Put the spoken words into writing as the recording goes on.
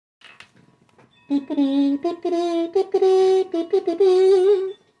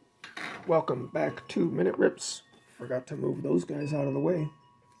Welcome back to MinuteRips. Forgot to move those guys out of the way.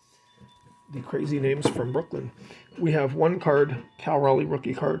 The crazy names from Brooklyn. We have one card, Cal Raleigh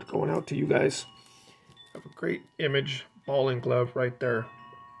rookie card, going out to you guys. Have a great image, ball and glove right there.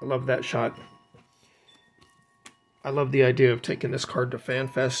 I love that shot. I love the idea of taking this card to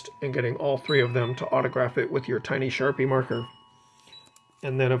FanFest and getting all three of them to autograph it with your tiny Sharpie marker.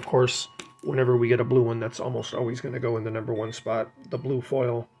 And then, of course, whenever we get a blue one, that's almost always going to go in the #1 spot. The blue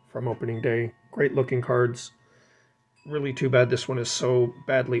foil from opening day. Great looking cards. Really too bad this one is so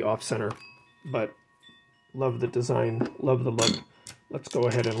badly off-center. But love the design, love the look. Let's go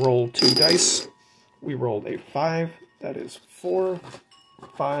ahead and roll 2 dice. We rolled a 5. That is 4,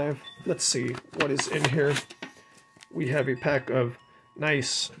 5. Let's see what is in here. We have a pack of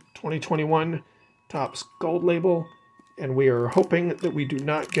nice 2021 Topps Gold label. And we are hoping that we do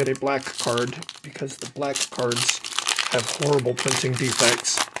not get a black card because the black cards have horrible printing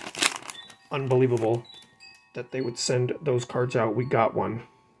defects. Unbelievable that they would send those cards out. We got one.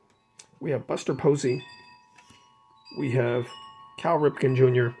 We have Buster Posey. We have Cal Ripken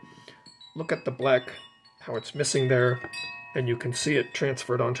Jr. Look at the black, how it's missing there. And you can see it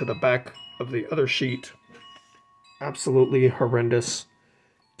transferred onto the back of the other sheet. Absolutely horrendous.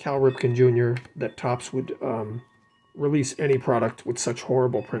 Cal Ripken Jr. that Topps would release any product with such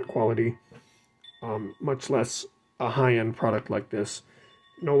horrible print quality, much less a high-end product like this.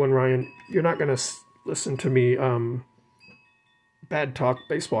 Nolan Ryan, you're not going to listen to me bad talk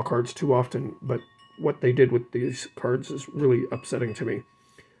baseball cards too often, but what they did with these cards is really upsetting to me.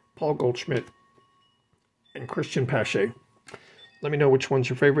 Paul Goldschmidt and Christian Pache. Let me know which one's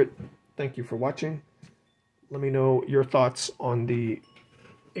your favorite. Thank you for watching. Let me know your thoughts on the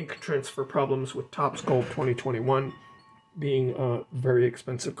ink transfer problems with Topps Gold 2021 being very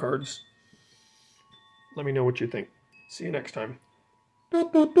expensive cards. Let me know what you think. See you next time.